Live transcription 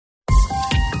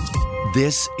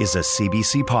This is a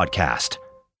CBC podcast.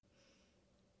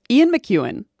 Ian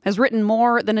McEwan has written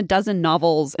more than a dozen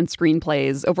novels and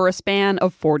screenplays over a span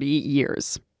of 40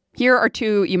 years. Here are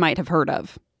two you might have heard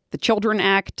of: The Children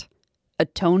Act,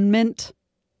 Atonement.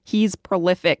 He's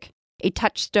prolific, a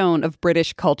touchstone of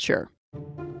British culture.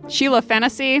 Sheila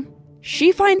Fennessy,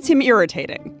 she finds him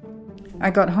irritating.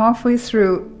 I got halfway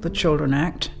through The Children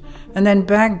Act and then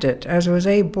bagged it as I was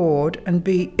A, bored, and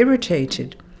B,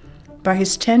 irritated by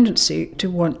his tendency to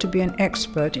want to be an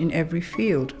expert in every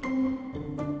field.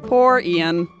 Poor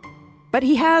Ian. But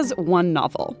he has one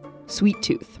novel, Sweet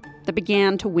Tooth, that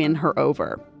began to win her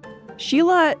over.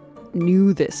 Sheila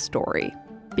knew this story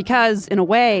because, in a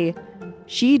way,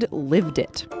 she'd lived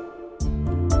it.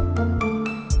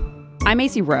 I'm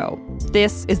Macy Rowe.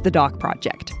 This is The Doc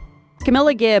Project.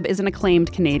 Camilla Gibb is an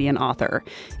acclaimed Canadian author,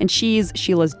 and she's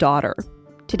Sheila's daughter.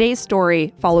 Today's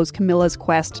story follows Camilla's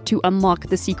quest to unlock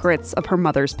the secrets of her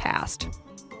mother's past.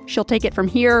 She'll take it from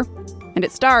here, and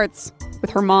it starts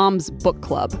with her mom's book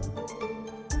club.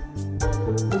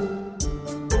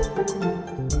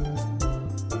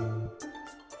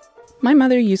 My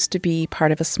mother used to be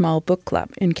part of a small book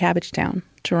club in Cabbagetown,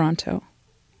 Toronto.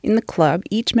 In the club,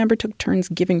 each member took turns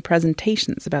giving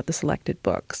presentations about the selected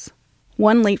books.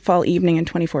 One late fall evening in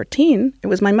 2014, it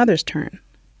was my mother's turn.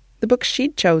 The book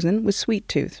she'd chosen was Sweet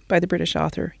Tooth by the British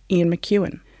author Ian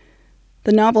McEwan.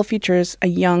 The novel features a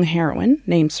young heroine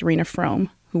named Serena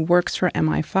Frome who works for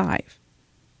MI5.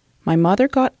 My mother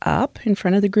got up in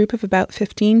front of the group of about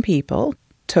 15 people,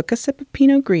 took a sip of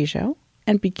Pinot Grigio,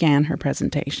 and began her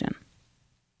presentation.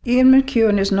 Ian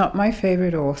McEwan is not my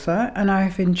favourite author, and I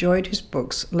have enjoyed his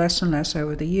books less and less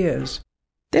over the years.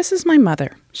 This is my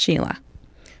mother, Sheila.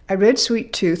 I read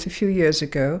Sweet Tooth a few years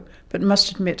ago, but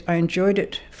must admit I enjoyed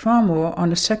it far more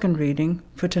on a second reading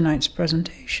for tonight's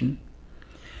presentation.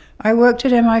 I worked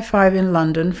at MI5 in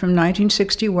London from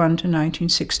 1961 to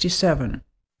 1967.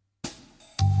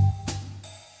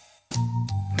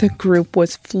 The group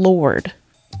was floored.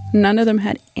 None of them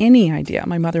had any idea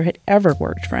my mother had ever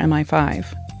worked for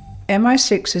MI5.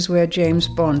 MI6 is where James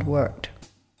Bond worked.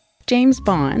 James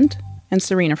Bond and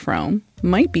Serena Frome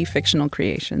might be fictional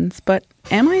creations, but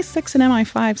MI6 and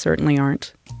MI5 certainly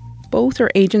aren't. Both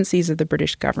are agencies of the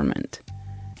British government.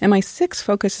 MI6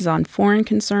 focuses on foreign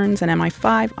concerns and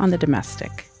MI5 on the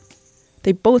domestic.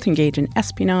 They both engage in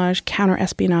espionage,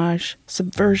 counter-espionage,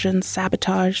 subversion,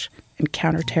 sabotage, and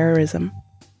counter-terrorism.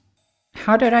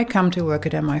 How did I come to work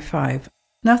at MI5?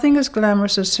 Nothing as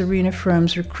glamorous as Serena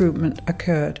Frome's recruitment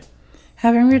occurred.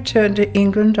 Having returned to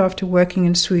England after working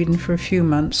in Sweden for a few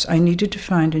months, I needed to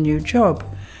find a new job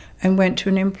and went to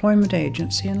an employment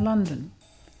agency in London.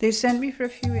 They sent me for a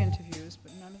few interviews,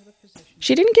 but none of the positions...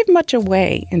 She didn't give much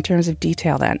away in terms of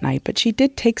detail that night, but she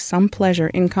did take some pleasure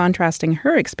in contrasting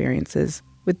her experiences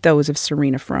with those of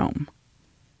Serena Frome.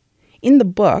 In the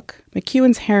book,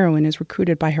 McEwan's heroine is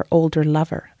recruited by her older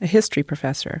lover, a history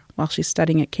professor, while she's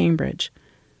studying at Cambridge.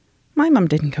 My mum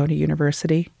didn't go to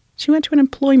university. She went to an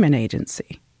employment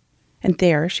agency. And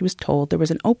there she was told there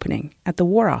was an opening at the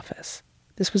War Office.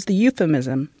 This was the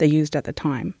euphemism they used at the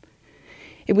time.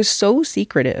 It was so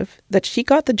secretive that she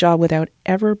got the job without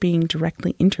ever being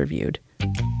directly interviewed.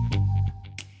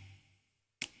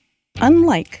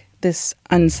 Unlike this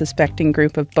unsuspecting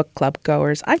group of book club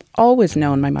goers, I've always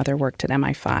known my mother worked at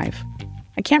MI5.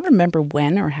 I can't remember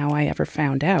when or how I ever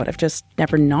found out. I've just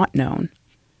never not known.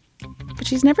 But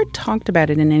she's never talked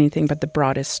about it in anything but the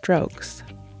broadest strokes.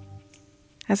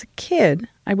 As a kid,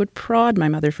 I would prod my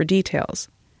mother for details,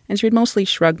 and she would mostly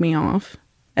shrug me off,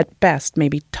 at best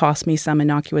maybe toss me some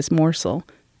innocuous morsel,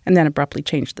 and then abruptly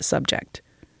change the subject.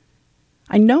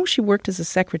 I know she worked as a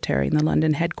secretary in the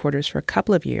London headquarters for a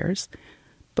couple of years,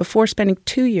 before spending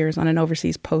 2 years on an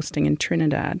overseas posting in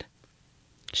Trinidad.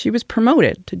 She was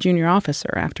promoted to junior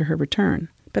officer after her return,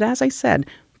 but as I said,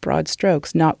 broad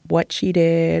strokes, not what she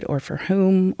did or for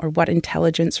whom or what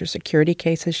intelligence or security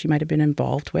cases she might have been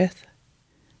involved with.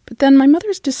 But then my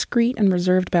mother's discreet and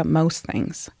reserved about most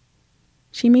things.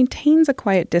 She maintains a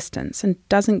quiet distance and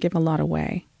doesn't give a lot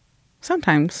away.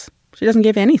 Sometimes she doesn't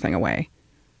give anything away,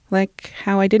 like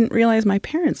how I didn't realize my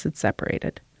parents had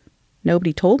separated.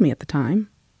 Nobody told me at the time.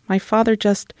 My father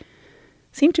just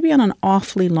seemed to be on an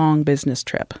awfully long business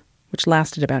trip, which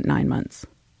lasted about 9 months.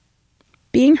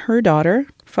 Being her daughter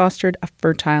fostered a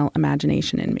fertile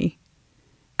imagination in me.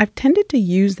 I've tended to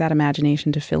use that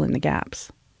imagination to fill in the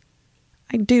gaps.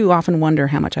 I do often wonder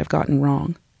how much I've gotten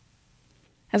wrong.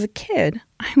 As a kid,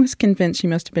 I was convinced she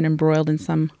must have been embroiled in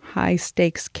some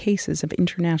high-stakes cases of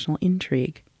international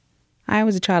intrigue. I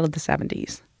was a child of the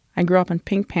 70s. I grew up on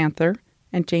Pink Panther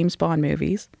and James Bond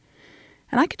movies,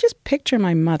 and I could just picture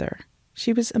my mother,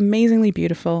 She was amazingly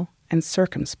beautiful and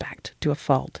circumspect to a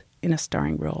fault in a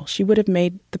starring role. She would have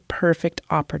made the perfect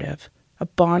operative, a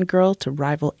Bond girl to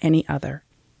rival any other.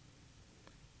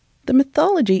 The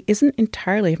mythology isn't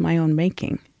entirely of my own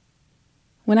making.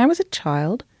 When I was a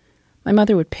child, my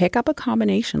mother would pick up a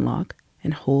combination lock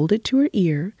and hold it to her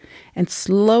ear and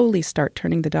slowly start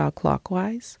turning the dial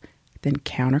clockwise, then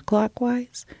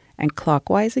counterclockwise, and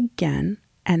clockwise again,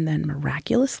 and then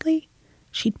miraculously,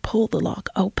 she'd pull the lock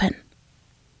open.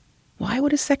 Why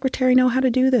would a secretary know how to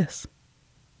do this?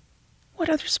 What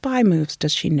other spy moves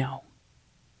does she know?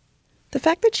 The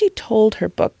fact that she told her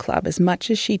book club as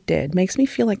much as she did makes me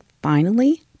feel like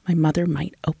finally my mother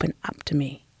might open up to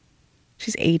me.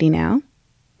 She's 80 now,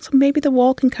 so maybe the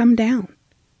wall can come down.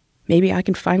 Maybe I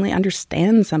can finally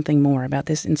understand something more about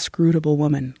this inscrutable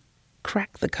woman,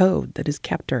 crack the code that has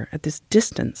kept her at this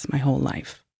distance my whole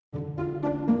life.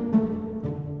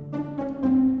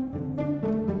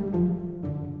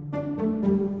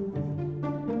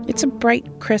 It's a bright,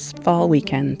 crisp fall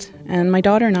weekend, and my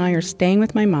daughter and I are staying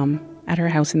with my mum at her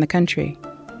house in the country.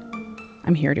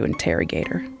 I'm here to interrogate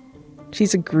her.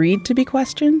 She's agreed to be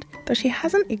questioned, though she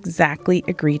hasn't exactly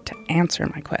agreed to answer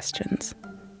my questions.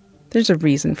 There's a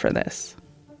reason for this.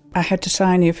 I had to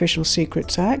sign the Official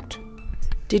Secrets Act.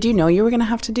 Did you know you were going to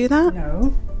have to do that?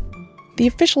 No. The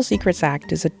Official Secrets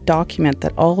Act is a document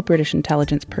that all British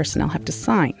intelligence personnel have to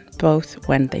sign, both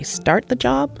when they start the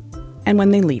job and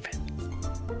when they leave it.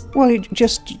 Well, they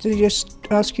just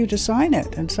ask you to sign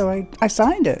it, and so I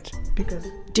signed it. Because.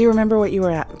 Do you remember what you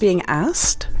were being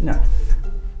asked? No.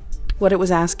 What it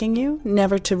was asking you?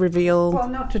 Never to reveal... Well,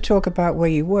 not to talk about where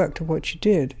you worked or what you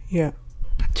did, yeah.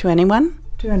 To anyone?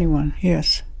 To anyone,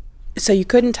 yes. So you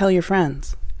couldn't tell your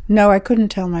friends? No, I couldn't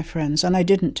tell my friends, and I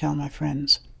didn't tell my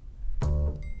friends.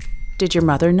 Did your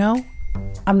mother know?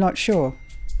 I'm not sure.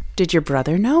 Did your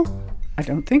brother know? I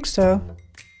don't think so.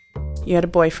 You had a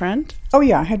boyfriend? Oh,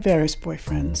 yeah, I had various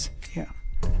boyfriends, yeah.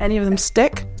 Any of them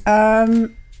stick? Well,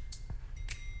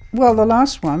 the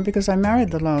last one, because I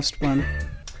married the last one.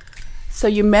 So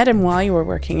you met him while you were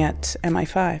working at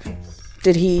MI5?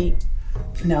 Did he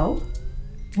know?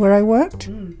 Where I worked?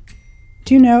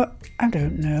 Do you know? I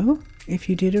don't know if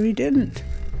he did or he didn't.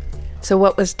 So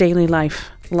what was daily life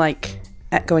like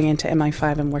at going into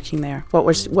MI5 and working there? What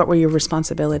were your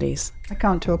responsibilities? I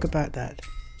can't talk about that.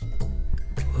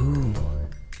 Ooh,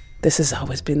 this has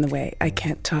always been the way. I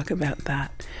can't talk about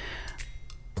that.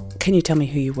 Can you tell me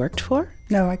who you worked for?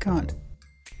 No, I can't.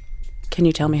 Can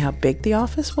you tell me how big the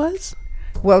office was?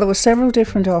 Well, there were several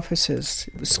different offices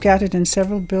scattered in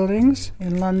several buildings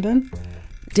in London.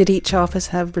 Did each office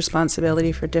have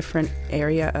responsibility for different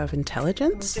area of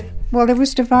intelligence? Well, it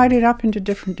was divided up into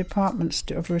different departments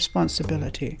of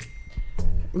responsibility.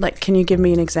 Like, can you give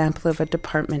me an example of a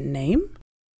department name?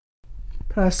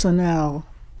 Personnel.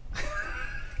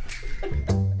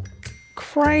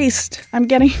 Christ, I'm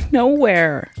getting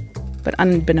nowhere. But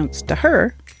unbeknownst to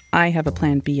her, I have a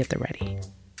plan B at the ready.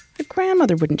 Her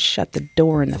grandmother wouldn't shut the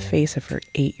door in the face of her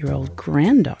 8-year-old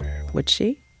granddaughter, would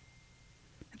she?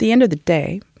 At the end of the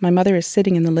day, my mother is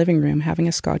sitting in the living room having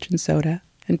a scotch and soda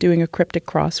and doing a cryptic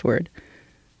crossword.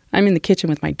 I'm in the kitchen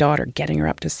with my daughter, getting her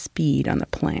up to speed on the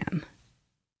plan.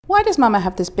 Why does Mama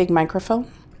have this big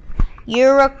microphone?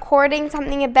 You're recording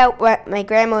something about what my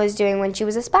grandma was doing when she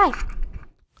was a spy.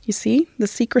 You see, the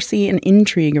secrecy and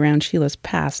intrigue around Sheila's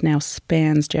past now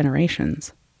spans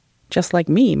generations. Just like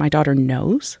me, my daughter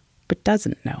knows, but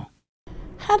doesn't know.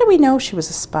 How do we know she was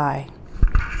a spy?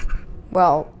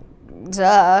 Well,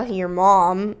 duh, your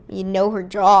mom. You know her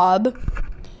job.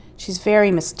 She's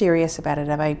very mysterious about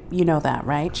it. You know that,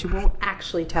 right? She won't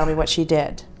actually tell me what she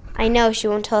did. I know, she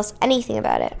won't tell us anything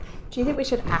about it. Do you think we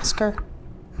should ask her?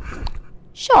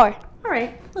 Sure. All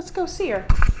right, let's go see her.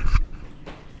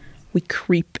 We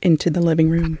creep into the living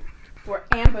room. We're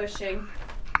ambushing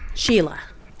Sheila.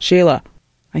 Sheila,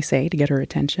 I say to get her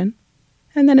attention.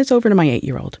 And then it's over to my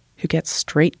 8-year-old, who gets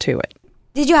straight to it.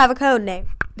 Did you have a code name?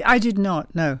 I did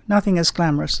not, no. Nothing as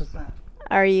glamorous as that.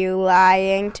 Are you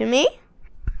lying to me?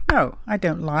 No, I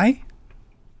don't lie.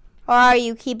 Or are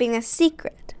you keeping a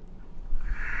secret?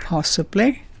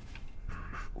 Possibly.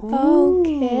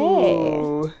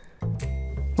 Okay.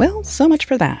 Well, so much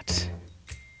for that.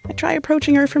 I try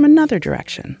approaching her from another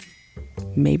direction.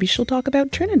 Maybe she'll talk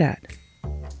about Trinidad.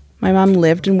 My mom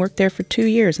lived and worked there for 2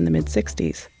 years in the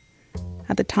mid-60s.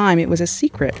 At the time, it was a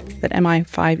secret that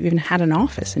MI5 even had an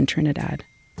office in Trinidad,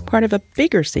 part of a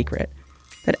bigger secret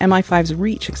that MI5's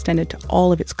reach extended to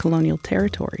all of its colonial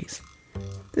territories.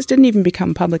 This didn't even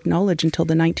become public knowledge until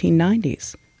the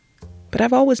 1990s. But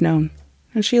I've always known,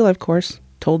 and Sheila, of course,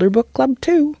 told her book club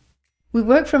too. We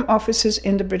worked from offices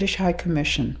in the British High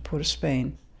Commission, Port of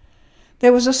Spain.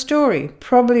 There was a story,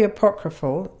 probably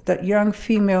apocryphal, that young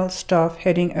female staff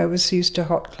heading overseas to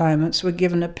hot climates were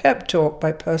given a pep talk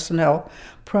by personnel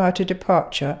prior to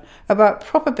departure about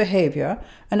proper behaviour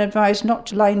and advised not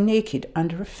to lie naked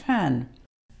under a fan.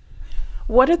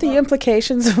 What are the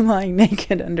implications of lying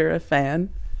naked under a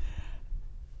fan?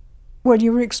 Well,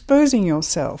 you were exposing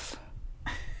yourself.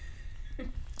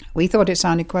 We thought it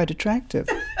sounded quite attractive.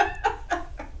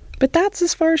 But that's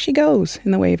as far as she goes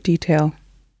in the way of detail.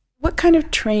 What kind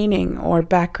of training or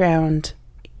background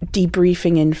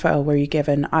debriefing info were you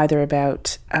given, either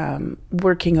about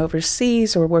working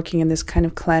overseas or working in this kind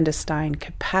of clandestine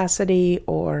capacity,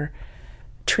 or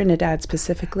Trinidad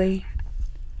specifically?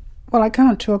 Well, I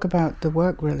can't talk about the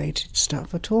work-related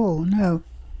stuff at all, no.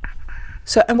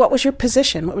 So, and what was your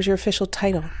position? What was your official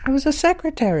title? I was a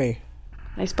secretary.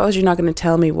 I suppose you're not going to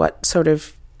tell me what sort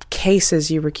of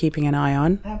cases you were keeping an eye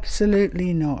on.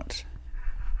 Absolutely not.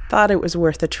 Thought it was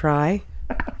worth a try.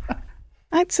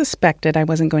 I'd suspected I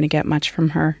wasn't going to get much from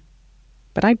her,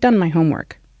 but I'd done my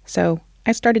homework, so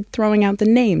I started throwing out the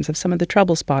names of some of the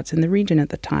trouble spots in the region at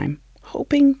the time,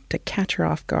 hoping to catch her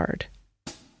off guard.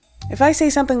 If I say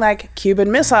something like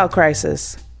Cuban Missile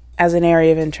Crisis as an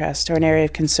area of interest or an area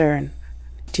of concern,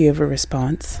 do you have a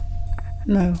response?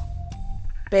 No.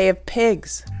 Bay of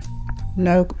Pigs?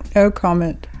 No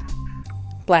comment.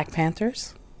 Black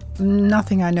Panthers?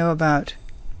 Nothing I know about.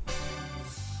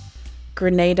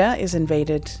 Grenada is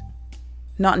invaded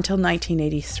not until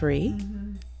 1983,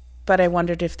 but I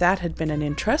wondered if that had been an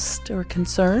interest or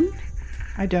concern.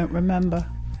 I don't remember.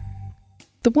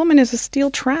 The woman is a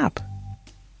steel trap.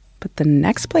 But the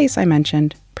next place I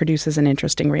mentioned produces an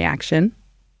interesting reaction.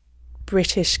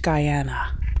 British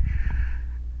Guyana.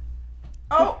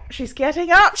 Oh, she's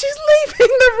getting up. She's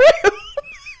leaving the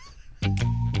room.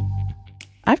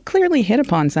 I've clearly hit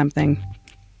upon something,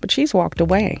 but she's walked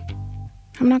away.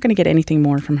 I'm not going to get anything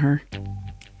more from her.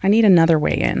 I need another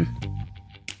way in.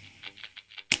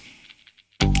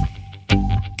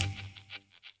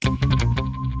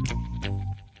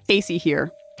 Stacey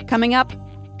here. Coming up,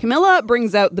 Camilla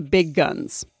brings out the big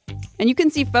guns. And you can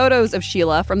see photos of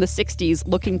Sheila from the 60s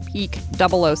looking peak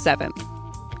 007.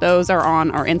 Those are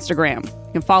on our Instagram.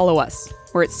 You can follow us.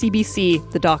 We're at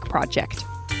CBC The Doc Project.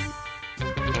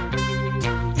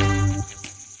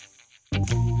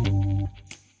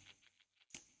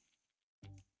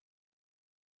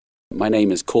 My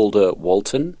name is Calder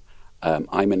Walton.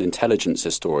 I'm an intelligence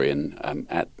historian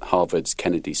at Harvard's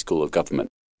Kennedy School of Government.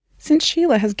 Since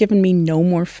Sheila has given me no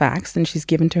more facts than she's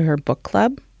given to her book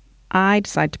club, I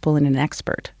decide to pull in an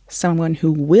expert, someone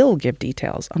who will give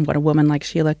details on what a woman like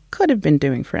Sheila could have been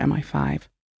doing for MI5.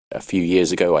 A few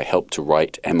years ago, I helped to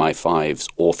write MI5's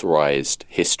authorized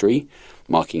history,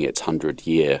 marking its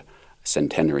 100-year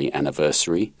centenary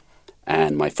anniversary.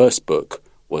 And my first book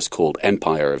was called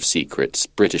Empire of Secrets,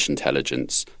 British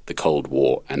Intelligence, the Cold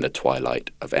War and the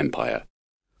Twilight of Empire.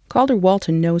 Calder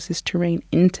Walton knows his terrain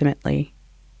intimately.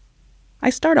 I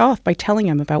start off by telling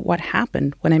him about what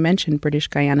happened when I mentioned British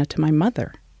Guyana to my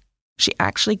mother. She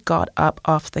actually got up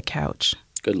off the couch.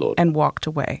 Good Lord. And walked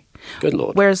away. Good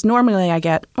Lord. Whereas normally I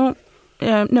get,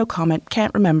 no comment,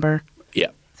 can't remember. Yeah.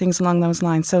 Things along those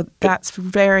lines. So that's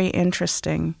very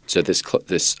interesting. So this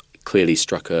clearly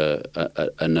struck a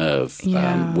nerve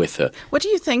with her. What do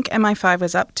you think MI5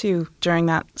 was up to during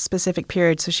that specific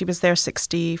period? So she was there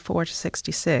 64 to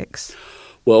 66.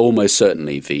 Well, almost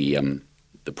certainly the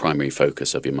primary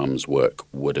focus of your mum's work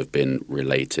would have been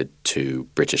related to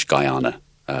British Guyana,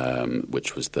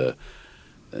 which was the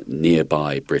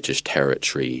nearby British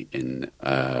territory in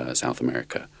South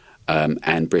America.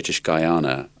 And British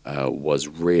Guyana was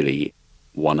really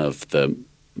one of the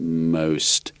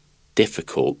most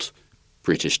difficult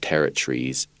British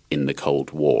territories in the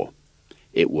Cold War.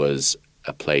 It was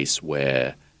a place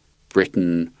where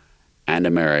Britain and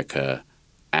America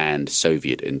and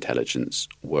Soviet intelligence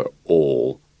were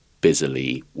all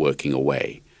busily working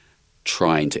away,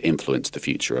 trying to influence the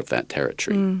future of that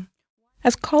territory.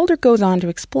 As Calder goes on to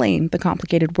explain the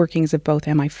complicated workings of both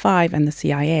MI5 and the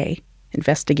CIA,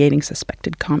 investigating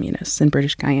suspected communists in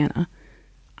British Guyana,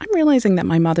 I'm realizing that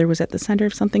my mother was at the center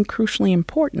of something crucially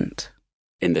important.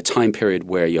 In the time period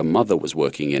where your mother was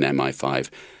working in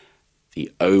MI5,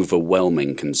 the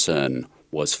overwhelming concern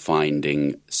was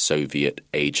finding Soviet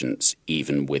agents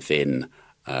even within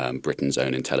Britain's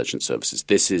own intelligence services.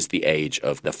 This is the age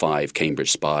of the 5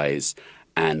 Cambridge spies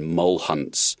and mole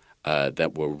hunts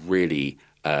that were really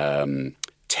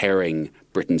tearing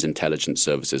Britain's intelligence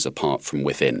services apart from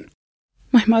within.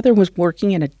 My mother was working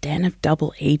in a den of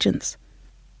double agents.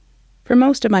 For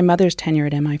most of my mother's tenure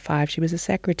at MI5, she was a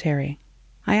secretary.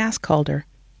 I asked Calder,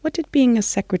 what did being a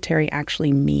secretary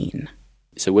actually mean?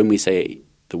 So when we say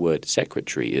the word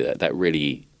secretary, that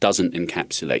really doesn't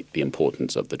encapsulate the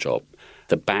importance of the job.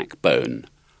 The backbone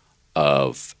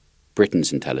of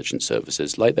Britain's intelligence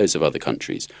services, like those of other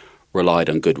countries, relied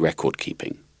on good record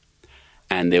keeping.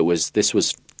 And this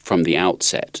was from the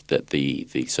outset that the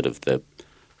sort of the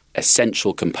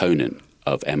essential component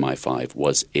of MI5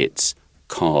 was its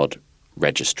card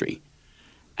registry.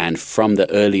 And from the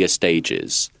earlier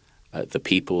stages, the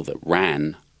people that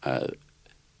ran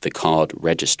the card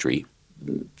registry,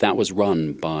 that was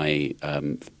run by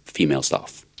female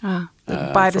staff.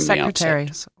 By the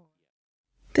secretaries.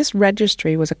 This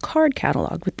registry was a card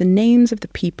catalog with the names of the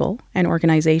people and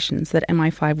organizations that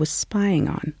MI5 was spying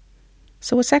on.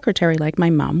 So a secretary like my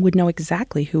mum would know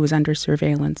exactly who was under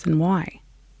surveillance and why.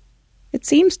 It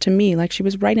seems to me like she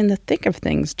was right in the thick of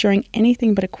things during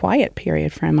anything but a quiet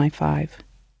period for MI5.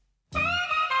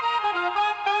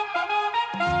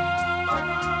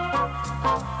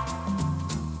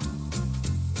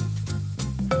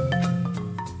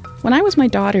 When I was my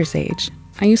daughter's age,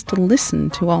 I used to listen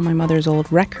to all my mother's old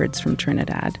records from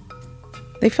Trinidad.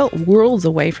 They felt worlds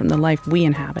away from the life we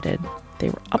inhabited. They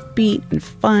were upbeat and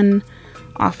fun,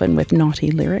 often with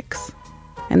naughty lyrics,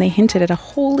 and they hinted at a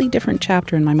wholly different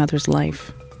chapter in my mother's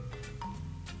life.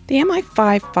 The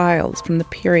MI5 files from the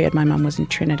period my mum was in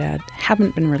Trinidad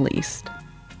haven't been released.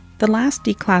 The last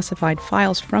declassified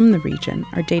files from the region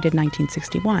are dated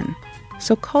 1961,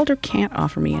 so Calder can't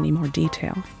offer me any more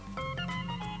detail.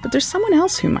 But there's someone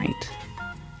else who might.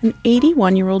 An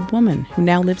 81-year-old woman who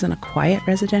now lives on a quiet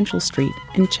residential street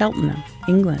in Cheltenham,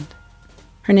 England.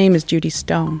 Her name is Judy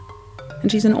Stone,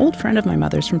 and she's an old friend of my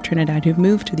mother's from Trinidad who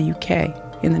moved to the UK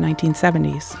in the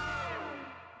 1970s.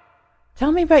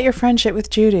 Tell me about your friendship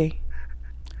with Judy.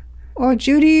 Well,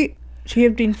 Judy, she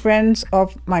had been friends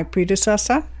of my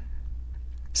predecessor.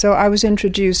 So I was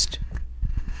introduced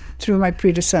through my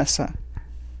predecessor,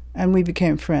 and we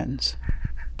became friends.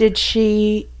 Did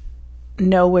she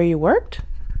know where you worked?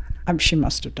 She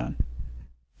must have done.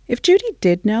 If Judy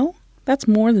did know, that's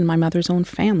more than my mother's own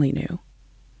family knew.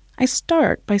 I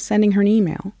start by sending her an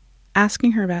email,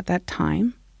 asking her about that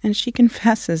time, and she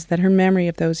confesses that her memory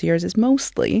of those years is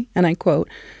mostly, and I quote,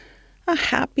 a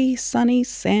happy, sunny,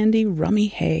 sandy, rummy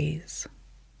haze.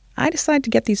 I decide to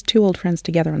get these two old friends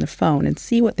together on the phone and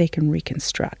see what they can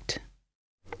reconstruct.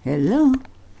 Hello.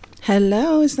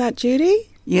 Hello, is that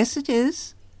Judy? Yes, it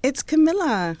is. It's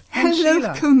Camilla. Hello,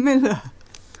 Sheila. Camilla.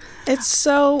 It's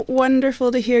so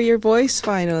wonderful to hear your voice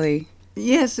finally.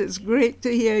 Yes, it's great to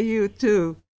hear you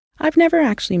too. I've never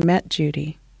actually met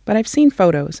Judy, but I've seen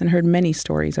photos and heard many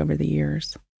stories over the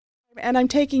years. And I'm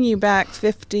taking you back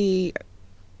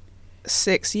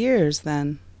 56 years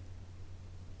then,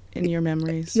 in your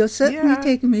memories. You're certainly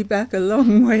taking me back a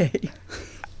long way.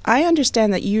 I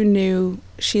understand that you knew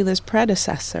Sheila's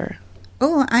predecessor.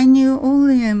 Oh, I knew all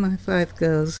the MI5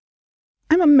 girls.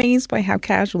 I'm amazed by how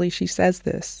casually she says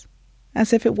this,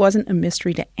 as if it wasn't a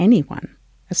mystery to anyone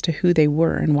as to who they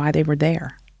were and why they were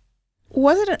there.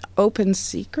 Was it an open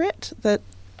secret that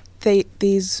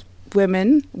these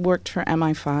women worked for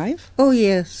MI5? Oh,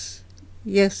 yes.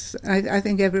 Yes, I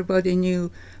think everybody knew.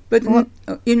 But,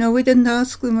 we didn't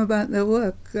ask them about their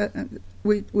work.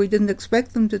 We didn't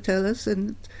expect them to tell us,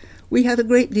 and we had a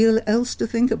great deal else to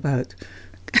think about.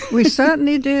 We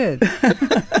certainly did.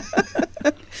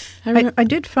 I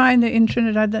did find that in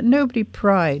Trinidad that nobody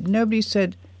pried. Nobody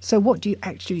said, so what do you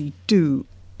actually do?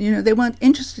 They weren't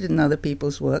interested in other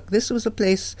people's work. This was a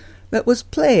place that was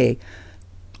play.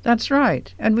 That's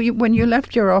right. And when you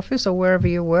left your office or wherever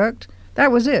you worked,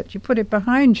 that was it. You put it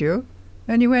behind you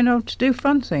and you went on to do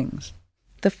fun things.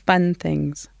 The fun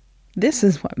things. This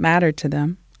is what mattered to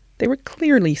them. They were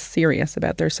clearly serious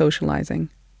about their socializing.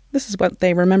 This is what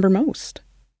they remember most.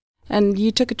 And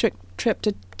you took a trip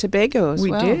to Tobago as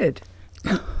well. We did.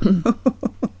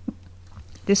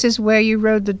 This is where you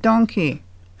rode the donkey.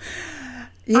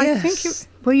 Yes. I think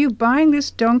were you buying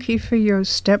this donkey for your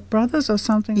stepbrothers or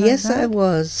something like that? Yes, I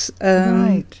was.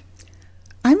 Right.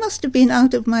 I must have been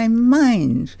out of my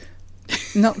mind,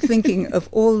 not thinking of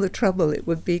all the trouble it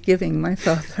would be giving my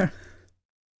father.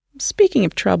 Speaking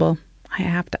of trouble, I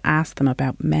have to ask them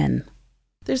about men.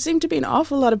 There seemed to be an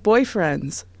awful lot of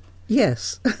boyfriends.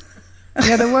 Yes.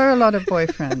 Yeah, there were a lot of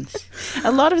boyfriends.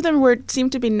 A lot of them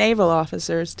seemed to be naval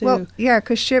officers, too. Well, yeah,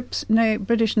 because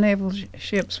British naval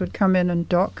ships would come in and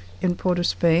dock in Port of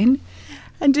Spain.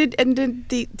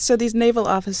 So these naval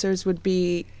officers would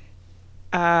be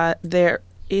there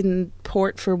in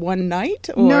port for one night?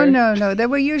 Or? No. They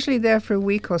were usually there for a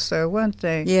week or so, weren't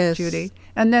they, yes. Judy?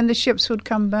 And then the ships would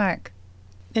come back.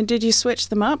 And did you switch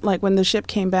them up? Like when the ship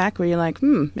came back, were you like,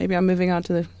 maybe I'm moving on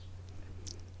to the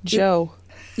Joe?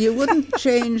 You wouldn't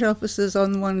change officers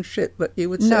on one ship, but you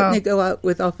would certainly go out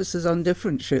with officers on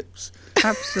different ships.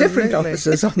 Absolutely. Different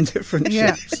officers on different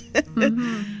ships.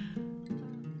 Mm-hmm.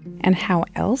 And how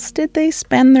else did they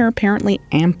spend their apparently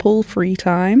ample free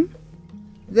time?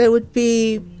 There would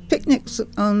be picnics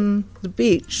on the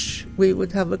beach. We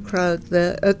would have a crowd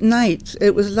there at night.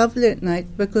 It was lovely at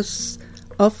night because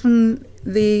often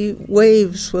the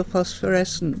waves were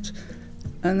phosphorescent,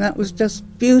 and that was just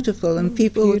beautiful. And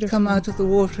people would come out of the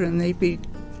water and they'd be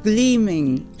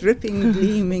gleaming, dripping,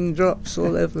 gleaming drops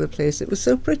all over the place. It was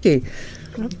so pretty.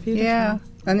 Yeah.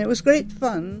 And it was great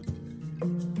fun.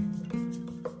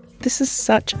 This is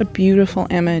such a beautiful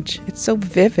image. It's so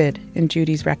vivid in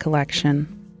Judy's recollection.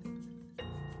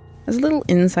 As little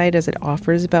insight as it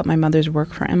offers about my mother's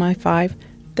work for MI5,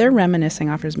 their reminiscing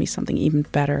offers me something even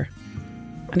better.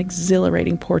 An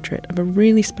exhilarating portrait of a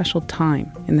really special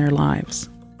time in their lives.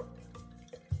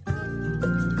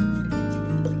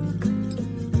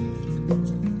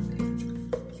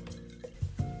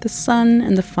 The sun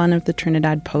and the fun of the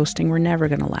Trinidad posting were never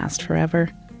going to last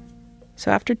forever. So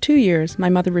after 2 years, my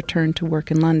mother returned to work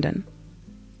in London.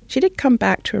 She did come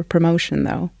back to a promotion,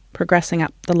 though, progressing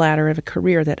up the ladder of a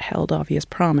career that held obvious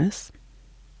promise.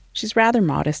 She's rather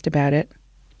modest about it.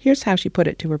 Here's how she put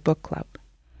it to her book club.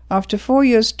 After 4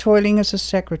 years toiling as a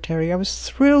secretary, I was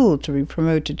thrilled to be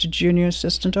promoted to junior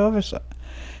assistant officer.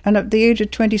 And at the age of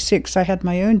 26, I had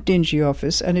my own dingy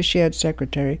office and a shared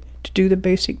secretary to do the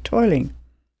basic toiling.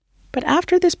 But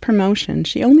after this promotion,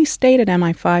 she only stayed at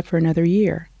MI5 for another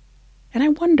year. And I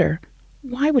wonder,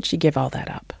 why would she give all that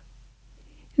up?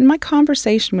 In my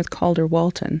conversation with Calder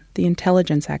Walton, the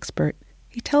intelligence expert,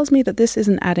 he tells me that this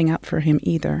isn't adding up for him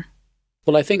either.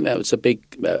 Well, I think that was a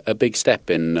big step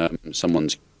in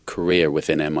someone's career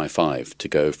within MI5 to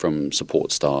go from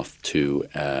support staff to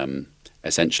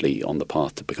essentially on the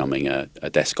path to becoming a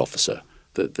desk officer.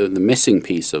 The missing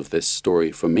piece of this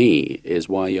story for me is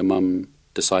why your mum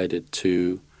decided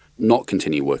to not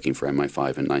continue working for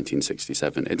MI5 in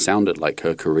 1967. It sounded like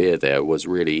her career there was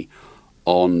really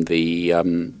on the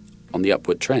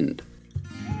upward trend.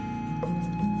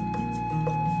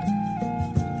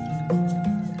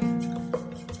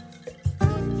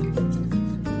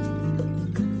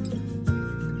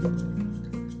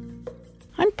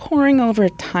 I'm poring over a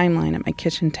timeline at my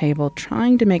kitchen table,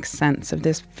 trying to make sense of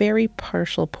this very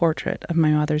partial portrait of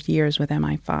my mother's years with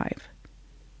MI5.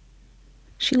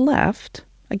 She left,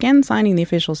 again signing the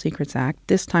Official Secrets Act,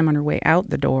 this time on her way out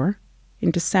the door, in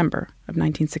December of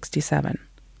 1967.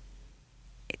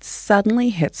 It suddenly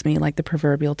hits me like the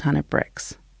proverbial ton of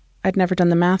bricks. I'd never done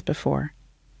the math before.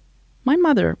 My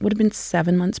mother would have been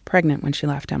 7 months pregnant when she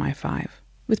left MI5,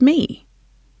 with me,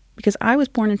 because I was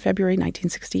born in February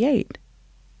 1968.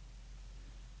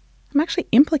 I'm actually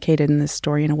implicated in this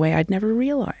story in a way I'd never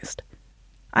realized.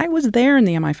 I was there in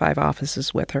the MI5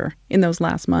 offices with her in those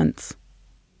last months.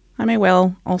 I may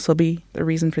well also be the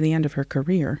reason for the end of her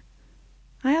career.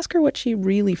 I ask her what she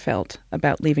really felt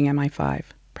about leaving MI5,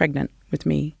 pregnant with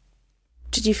me.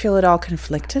 Did you feel at all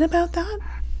conflicted about that?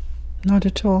 Not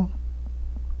at all.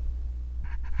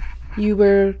 You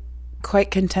were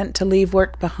quite content to leave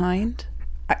work behind?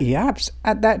 Yeah,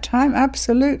 at that time,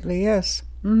 absolutely, yes.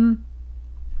 Mm-hmm.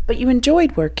 But you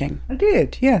enjoyed working? I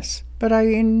did, yes. But I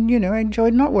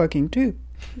enjoyed not working too.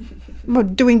 Well,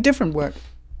 doing different work.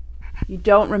 You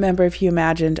don't remember if you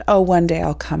imagined, one day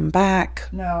I'll come back?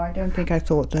 No, I don't think I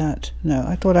thought that. No,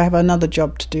 I thought I have another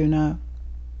job to do now.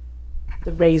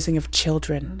 The raising of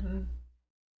children. Mm-hmm.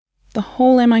 The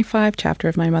whole MI5 chapter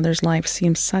of my mother's life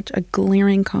seems such a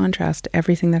glaring contrast to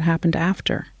everything that happened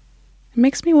after. It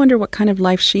makes me wonder what kind of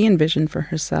life she envisioned for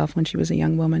herself when she was a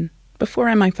young woman, before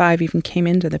MI5 even came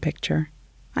into the picture.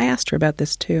 I asked her about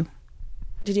this too.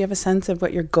 Did you have a sense of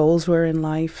what your goals were in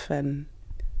life? And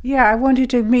yeah, I wanted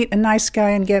to meet a nice guy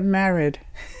and get married.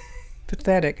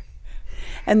 Pathetic.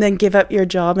 And then give up your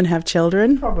job and have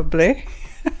children? Probably.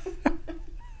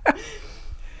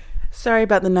 Sorry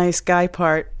about the nice guy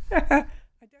part.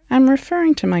 I'm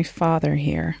referring to my father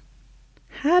here.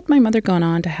 Had my mother gone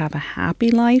on to have a happy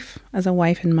life as a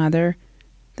wife and mother,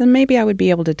 then maybe I would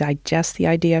be able to digest the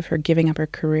idea of her giving up her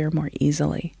career more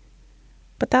easily.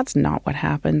 But that's not what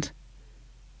happened.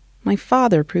 My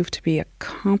father proved to be a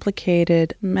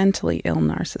complicated, mentally ill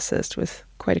narcissist with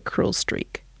quite a cruel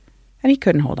streak. And he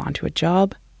couldn't hold on to a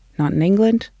job, not in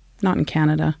England, not in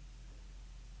Canada.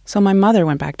 So my mother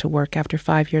went back to work after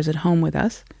 5 years at home with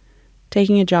us,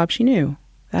 taking a job she knew,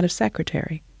 that of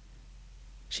secretary.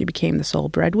 She became the sole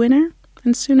breadwinner,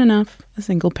 and soon enough, a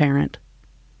single parent.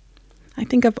 I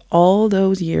think of all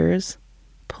those years,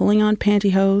 pulling on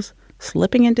pantyhose,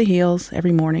 slipping into heels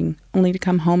every morning, only to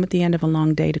come home at the end of a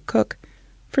long day to cook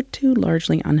for 2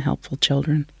 largely unhelpful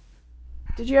children.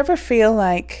 Did you ever feel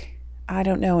like, I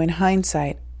don't know, in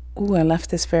hindsight, ooh, I left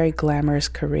this very glamorous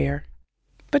career?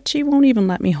 But she won't even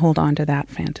let me hold on to that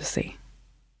fantasy.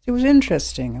 It was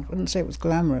interesting. I wouldn't say it was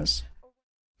glamorous.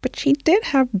 But she did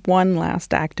have one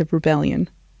last act of rebellion,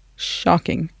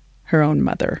 shocking her own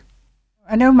mother.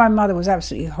 I know my mother was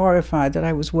absolutely horrified that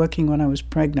I was working when I was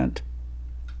pregnant.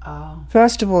 Oh.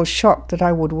 First of all, shocked that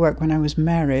I would work when I was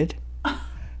married.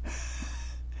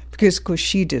 Because, of course,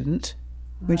 she didn't.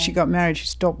 When she got married, she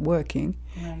stopped working.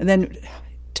 Right. And then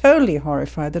totally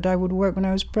horrified that I would work when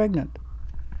I was pregnant.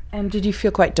 And did you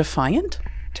feel quite defiant?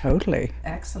 Totally.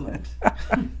 Excellent.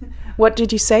 What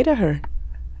did you say to her?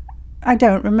 I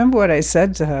don't remember what I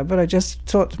said to her, but I just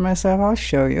thought to myself, I'll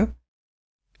show you.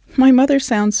 My mother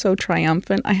sounds so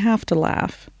triumphant, I have to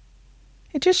laugh.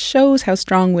 It just shows how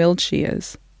strong-willed she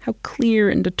is, how clear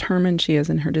and determined she is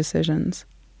in her decisions.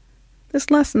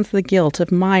 This lessens the guilt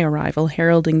of my arrival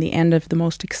heralding the end of the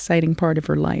most exciting part of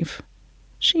her life.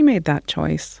 She made that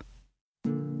choice.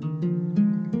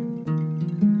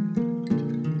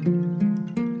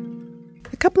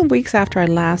 A couple of weeks after I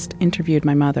last interviewed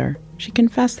my mother, she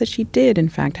confessed that she did, in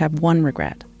fact, have one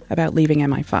regret about leaving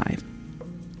MI5.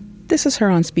 This is her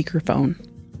on speakerphone.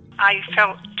 I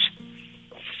felt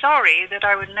sorry that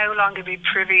I would no longer be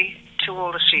privy to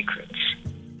all the secrets.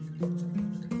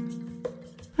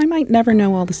 I might never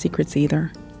know all the secrets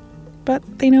either, but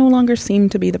they no longer seem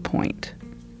to be the point.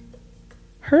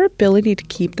 Her ability to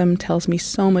keep them tells me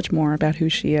so much more about who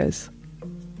she is.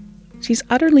 She's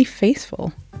utterly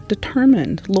faithful,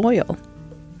 determined, loyal,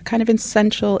 a kind of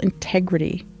essential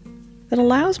integrity that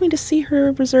allows me to see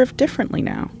her reserved differently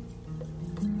now.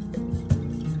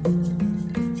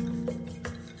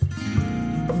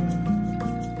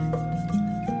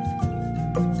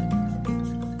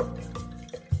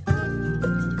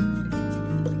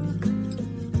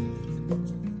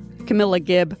 Camilla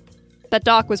Gibb. That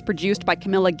doc was produced by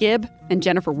Camilla Gibb and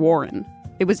Jennifer Warren.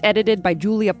 It was edited by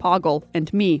Julia Poggle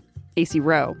and me, AC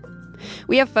Rowe.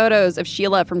 We have photos of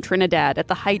Sheila from Trinidad at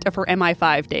the height of her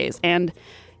MI5 days, and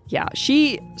yeah,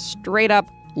 she straight up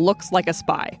looks like a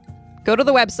spy. Go to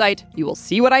the website, you will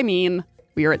see what I mean.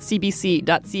 We are at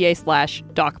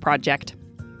cbc.ca/docproject.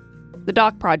 The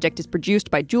Doc Project is produced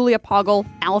by Julia Poggle,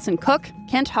 Allison Cook,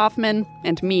 Kent Hoffman,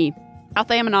 and me.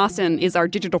 Althea Manasan is our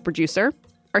digital producer.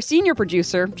 Our senior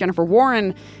producer, Jennifer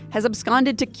Warren, has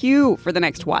absconded to Q for the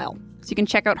next while, so you can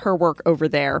check out her work over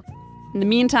there. In the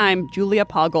meantime, Julia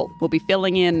Poggle will be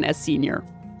filling in as senior.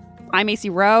 I'm AC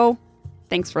Rowe.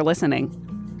 Thanks for listening.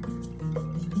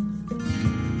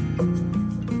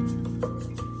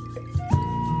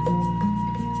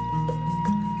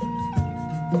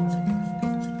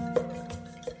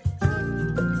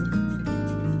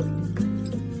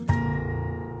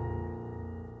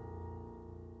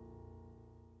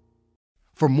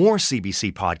 For more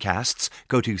CBC podcasts,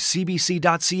 go to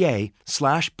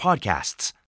cbc.ca/podcasts.